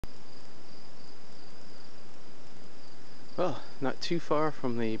Well, not too far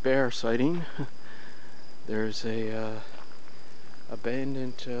from the bear sighting, there's a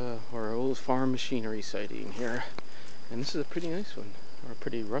abandoned or old farm machinery sighting here, and this is a pretty nice one, or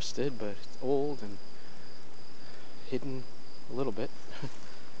pretty rusted, but it's old and hidden a little bit.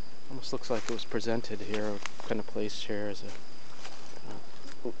 Almost looks like it was presented here, kind of placed here as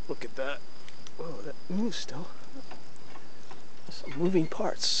a. Oh, look at that! Whoa, that moves still. Some moving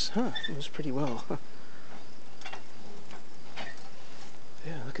parts, huh? It moves pretty well.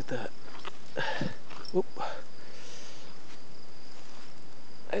 Yeah, look at that. Whoop.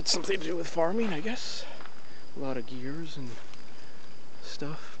 Had something to do with farming, I guess. A lot of gears and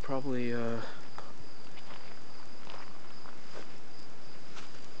stuff. Probably, yeah,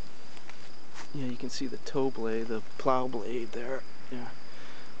 you can see the tow blade, the plow blade there. Yeah,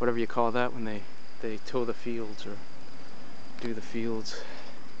 whatever you call that when they tow the fields or do the fields.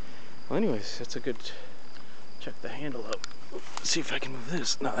 Well, anyways, that's a good. Check the handle out. Let's see if I can move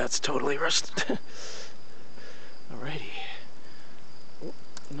this. No, that's totally rusted. Alrighty.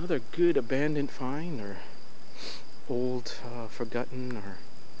 Another good abandoned find, or old, forgotten, or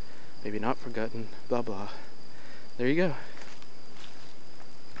maybe not forgotten, blah blah. There you go.